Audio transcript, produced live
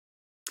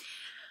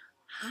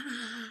I'm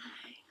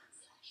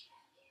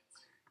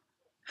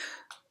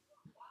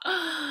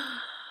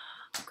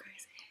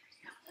crazy.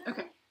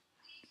 Okay.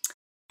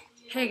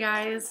 Hey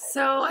guys,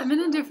 so I'm in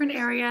a different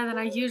area than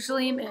I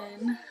usually am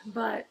in,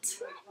 but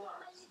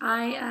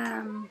I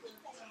am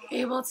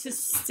able to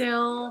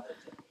still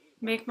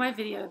make my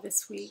video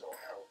this week.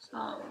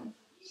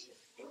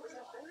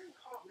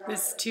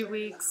 This 2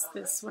 weeks,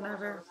 this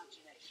whenever.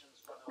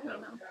 I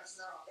don't know.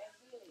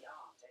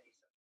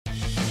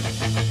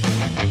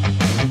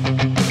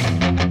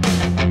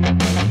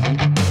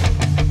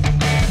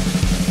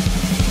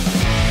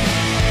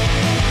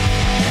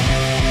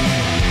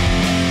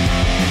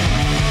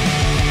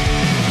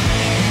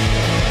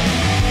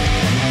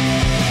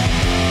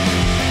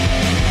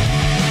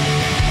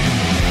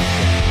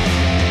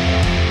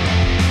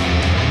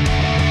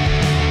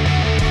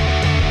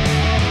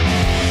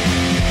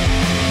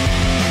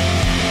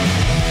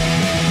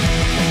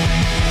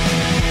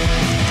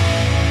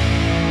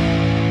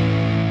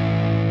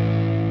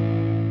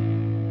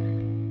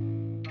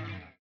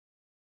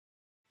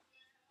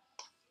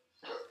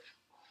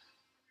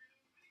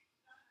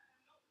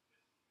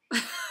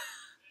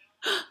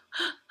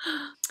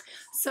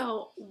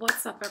 So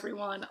what's up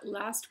everyone?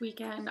 Last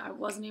weekend I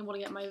wasn't able to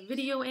get my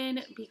video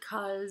in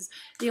because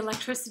the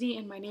electricity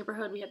in my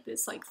neighborhood, we had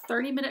this like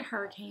 30-minute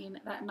hurricane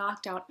that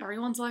knocked out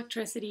everyone's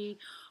electricity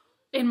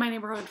in my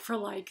neighborhood for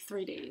like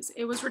 3 days.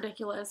 It was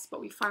ridiculous,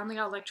 but we finally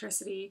got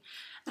electricity.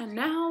 And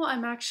now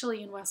I'm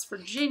actually in West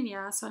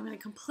Virginia, so I'm in a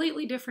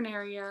completely different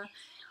area.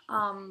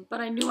 But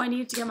I knew I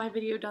needed to get my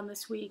video done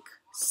this week.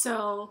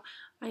 So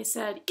I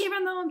said,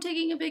 even though I'm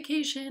taking a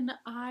vacation,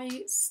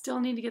 I still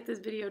need to get this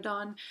video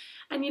done.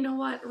 And you know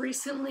what?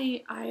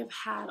 Recently, I've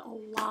had a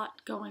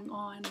lot going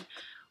on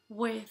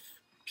with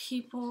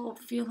people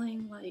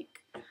feeling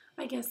like,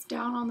 I guess,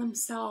 down on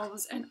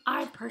themselves. And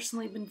I've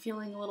personally been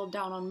feeling a little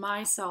down on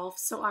myself.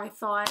 So I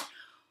thought,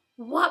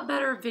 what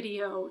better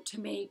video to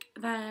make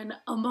than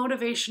a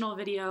motivational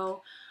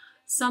video,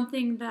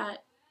 something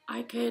that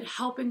I could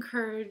help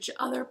encourage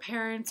other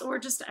parents or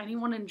just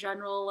anyone in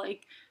general,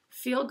 like,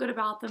 feel good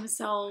about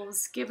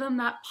themselves, give them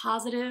that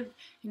positive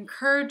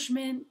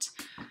encouragement.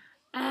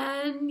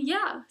 And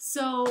yeah,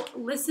 so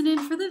listen in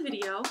for the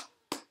video,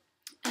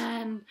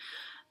 and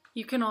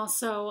you can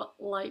also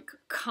like,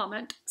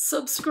 comment,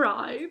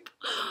 subscribe.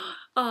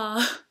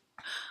 I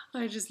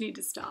just need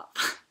to stop.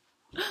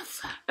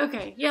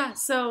 Okay, yeah,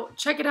 so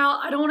check it out.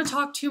 I don't want to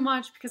talk too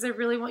much because I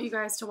really want you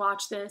guys to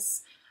watch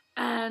this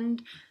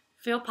and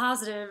feel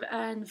positive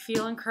and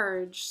feel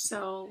encouraged.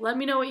 So let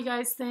me know what you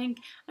guys think,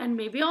 and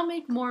maybe I'll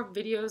make more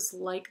videos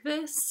like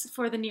this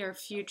for the near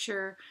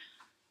future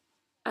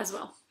as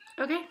well.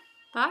 Okay,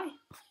 bye.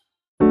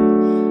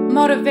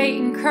 Motivate,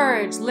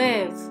 encourage,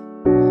 live.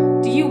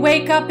 Do you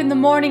wake up in the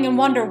morning and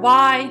wonder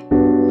why?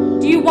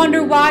 Do you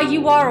wonder why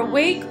you are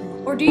awake?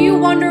 Or do you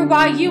wonder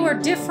why you are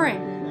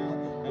different?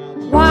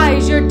 Why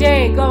is your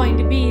day going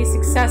to be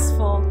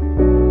successful?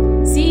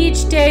 See,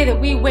 each day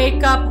that we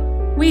wake up,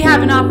 we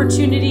have an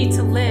opportunity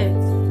to live.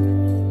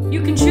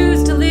 You can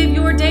choose to live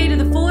your day to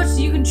the fullest.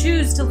 You can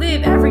choose to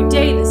live every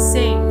day the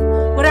same.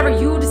 Whatever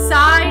you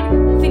decide,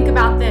 think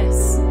about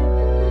this.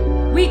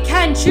 We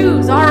can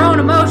choose our own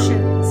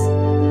emotions.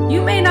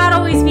 You may not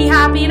always be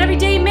happy, and every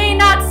day may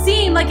not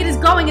seem like it is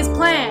going as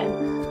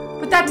planned.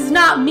 But that does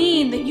not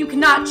mean that you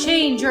cannot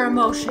change your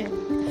emotion.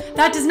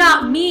 That does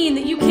not mean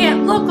that you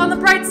can't look on the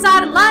bright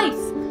side of life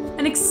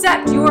and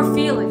accept your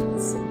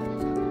feelings.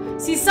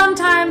 See,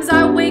 sometimes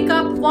I wake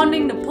up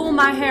wanting to pull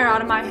my hair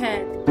out of my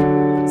head.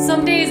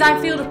 Some days I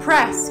feel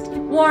depressed,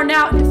 worn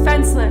out, and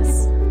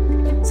defenseless.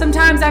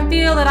 Sometimes I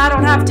feel that I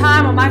don't have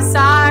time on my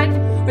side,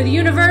 or the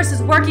universe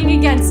is working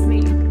against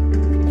me.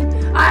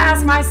 I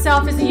ask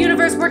myself, is the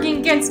universe working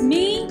against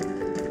me,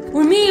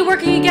 or me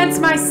working against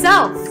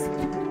myself?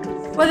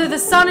 Whether the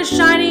sun is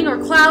shining or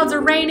clouds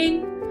are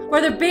raining,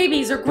 whether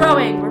babies are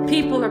growing or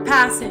people are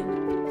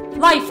passing,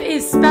 life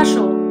is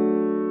special.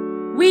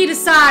 We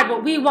decide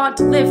what we want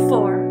to live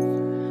for.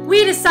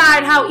 We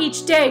decide how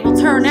each day will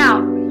turn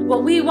out,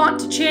 what we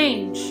want to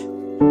change.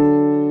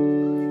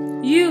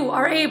 You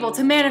are able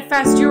to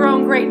manifest your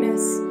own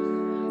greatness.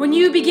 When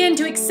you begin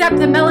to accept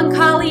the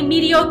melancholy,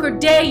 mediocre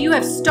day you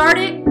have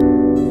started,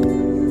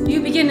 you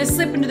begin to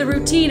slip into the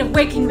routine of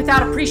waking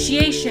without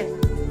appreciation.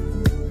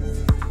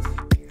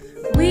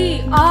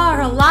 We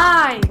are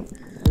alive.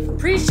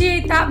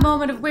 Appreciate that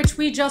moment of which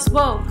we just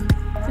woke.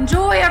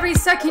 Enjoy every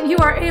second you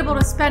are able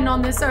to spend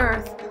on this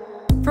earth.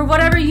 For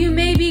whatever you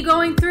may be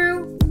going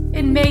through,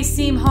 it may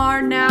seem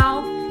hard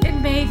now, it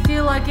may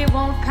feel like it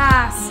won't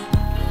pass,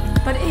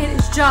 but it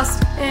is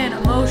just an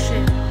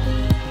emotion.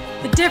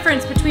 The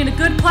difference between a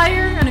good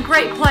player and a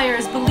great player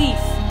is belief.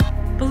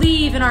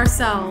 Believe in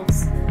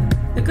ourselves.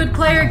 The good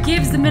player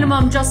gives the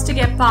minimum just to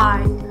get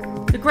by.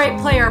 The great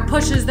player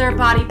pushes their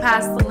body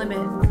past the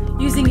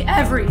limit, using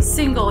every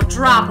single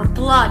drop of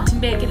blood to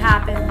make it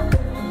happen.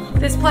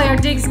 This player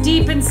digs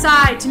deep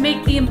inside to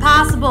make the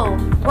impossible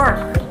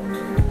work.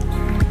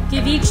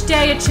 Give each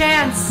day a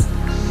chance.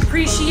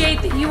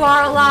 Appreciate that you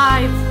are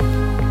alive.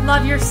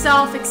 Love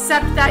yourself.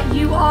 Accept that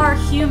you are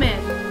human.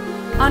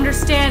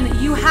 Understand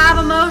that you have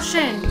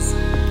emotions.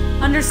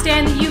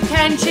 Understand that you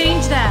can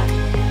change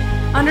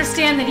them.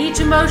 Understand that each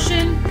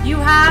emotion you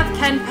have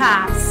can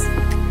pass.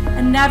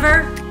 And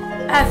never,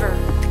 ever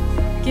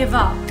give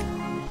up.